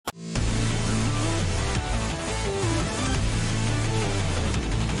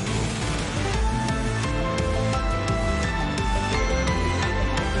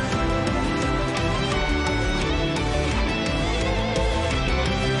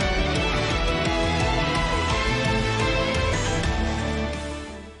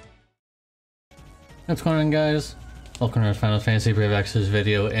What's going on, guys? Welcome to our Final Fantasy Brave Exvius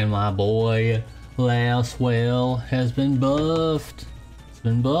video, and my boy Lasswell has been buffed. It's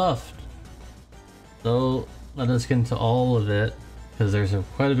been buffed. So let us get into all of it, because there's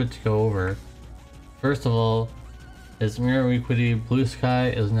quite a bit to go over. First of all, its mirror equity blue sky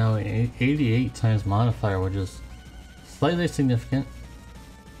is now an 88 times modifier, which is slightly significant.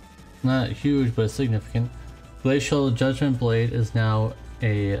 Not huge, but significant. Glacial Judgment Blade is now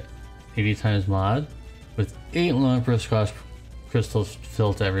a 80 times mod with 8 Olympus crystals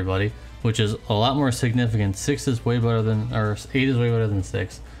filled to everybody, which is a lot more significant. 6 is way better than, or 8 is way better than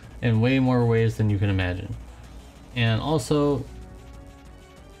 6 in way more ways than you can imagine. And also,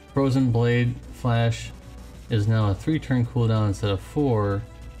 Frozen Blade Flash is now a 3-turn cooldown instead of 4,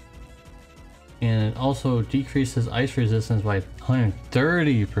 and it also decreases ice resistance by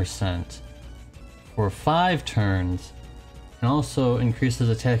 130% for 5 turns, and also increases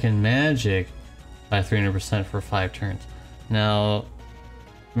attack and magic by 300% for 5 turns. Now,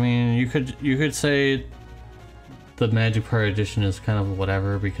 I mean, you could say the magic power addition is kind of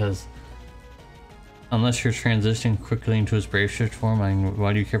whatever, because unless you're transitioning quickly into his brave shift form, I mean,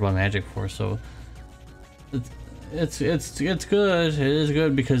 why do you care about magic for? So it's good. It is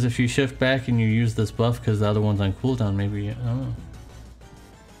good, because if you shift back and you use this buff because the other one's on cooldown, maybe, I don't know.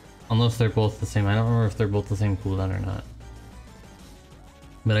 Unless they're both the same. I don't remember if they're both the same cooldown or not.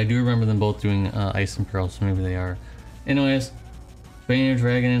 But I do remember them both doing Ice and Pearl, so maybe they are. Anyways, Bane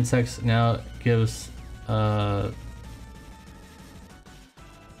Dragon Insects now gives yeah,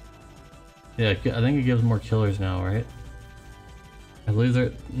 I think it gives more killers now, right? I believe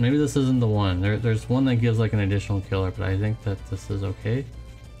there, maybe this isn't the one. There's one that gives like an additional killer, but I think that this is okay.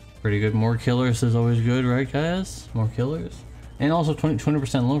 Pretty good. More killers is always good, right, guys? More killers. And also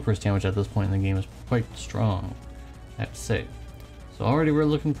 20% low burst damage at this point in the game is quite strong, I have to say. So already we're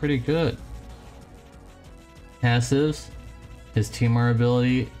looking pretty good. Passives. His TMR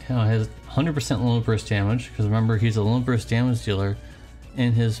ability has 100% low burst damage, because remember, he's a low burst damage dealer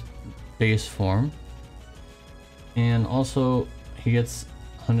in his base form. And also he gets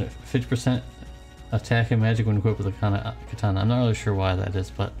 150% attack and magic when equipped with a katana. I'm not really sure why that is,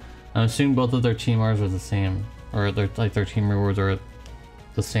 but I'm assuming both of their TMRs are the same, or their team rewards are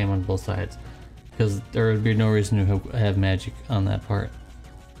the same on both sides, because there would be no reason to have magic on that part.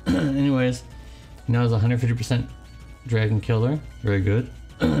 Anyways, he now has 150% dragon killer, very good.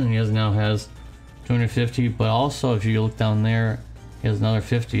 He now has 250, but also if you look down there, he has another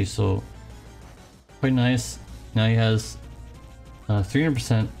 50, so quite nice. Now he has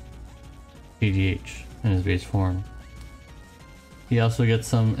 300% PDH in his base form. He also gets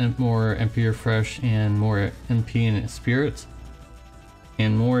some more MP refresh and more MP in spirits,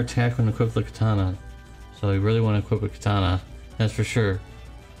 and more attack when equipped with katana. So you really want to equip a katana, that's for sure.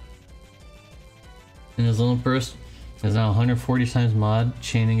 And his Limit Burst is now 140 times mod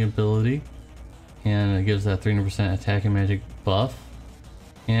chaining ability, and it gives that 300% attack and magic buff,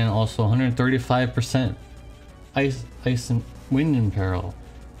 and also 135% ice and wind in peril.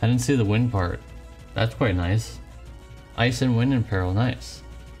 I didn't see the wind part. That's quite nice. Ice and wind in peril, nice.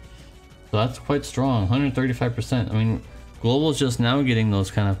 So that's quite strong, 135%. I mean, Global's just now getting those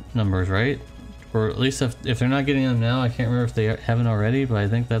kind of numbers, right? Or at least if they're not getting them now, I can't remember if they haven't already, but I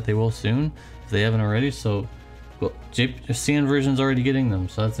think that they will soon if they haven't already. So well, CN version's already getting them,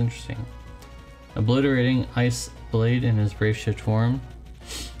 so that's interesting. Obliterating Ice Blade in his Brave Shift form.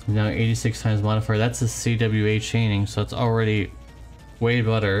 Now 86 times modifier. That's a CWA chaining, so it's already way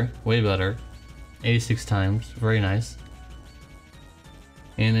better, way better. 86 times, very nice.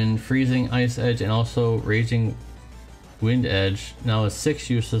 And then Freezing Ice Edge and also Raging Wind Edge now is 6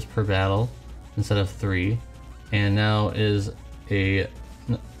 uses per battle instead of 3, and now is a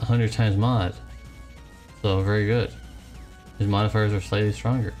 100 times mod. So very good. His modifiers are slightly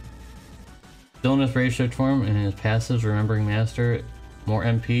stronger. Still in his Brave Shift form, and his passives, Remembering Master, more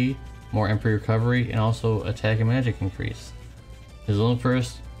MP recovery, and also attack and magic increase. His Limit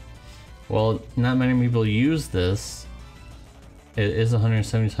Burst, well, not many people use this. It is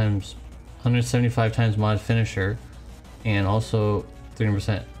 175 times mod finisher, and also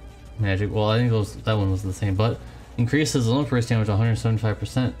 300% magic. Well, I think that one was the same, but increases Limit Burst damage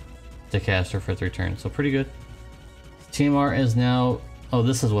 175% to caster for 3 turns, so pretty good. His TMR is now, oh,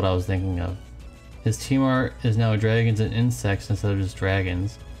 this is what I was thinking of. His TMR is now dragons and insects instead of just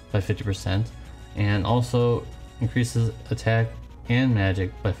dragons by 50%, and also increases attack and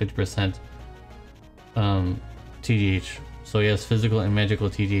magic by 50% TDH. So he has physical and magical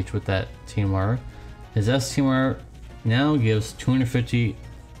TDH with that TMR. His S TMR now gives 250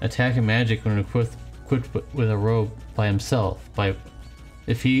 attack and magic when equipped with a robe by himself, by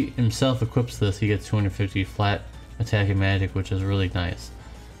if he himself equips this, he gets 250 flat attack and magic, which is really nice.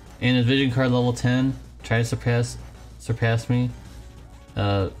 And his vision card level 10, try to surpass me.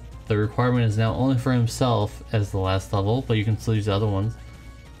 The requirement is now only for himself as the last level, but you can still use the other ones.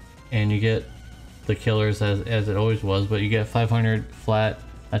 And you get the killers as it always was, but you get 500 flat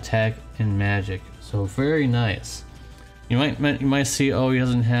attack and magic. So very nice. You might see, oh, he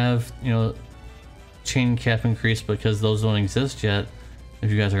doesn't have, you know, chain cap increase because those don't exist yet. If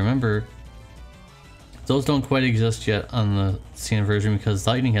you guys remember, those don't quite exist yet on the CN version because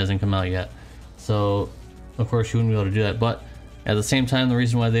lightning hasn't come out yet. So of course you wouldn't be able to do that. But at the same time, the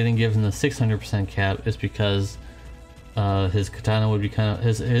reason why they didn't give him the 600% cap is because his katana would be kind of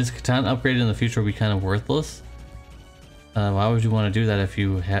his katana upgrade in the future would be kind of worthless. Why would you want to do that if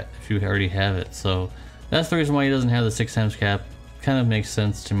you already have it? So that's the reason why he doesn't have the 6x cap. Kind of makes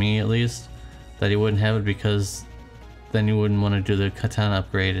sense to me, at least, that he wouldn't have it, because then you wouldn't want to do the katana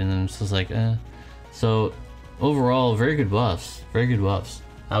upgrade, and then it's just like, eh. So overall, very good buffs,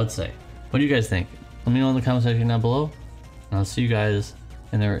 I would say. What do you guys think? Let me know in the comment section down below, and I'll see you guys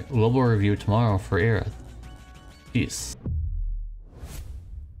in their global review tomorrow for Aerith. Peace.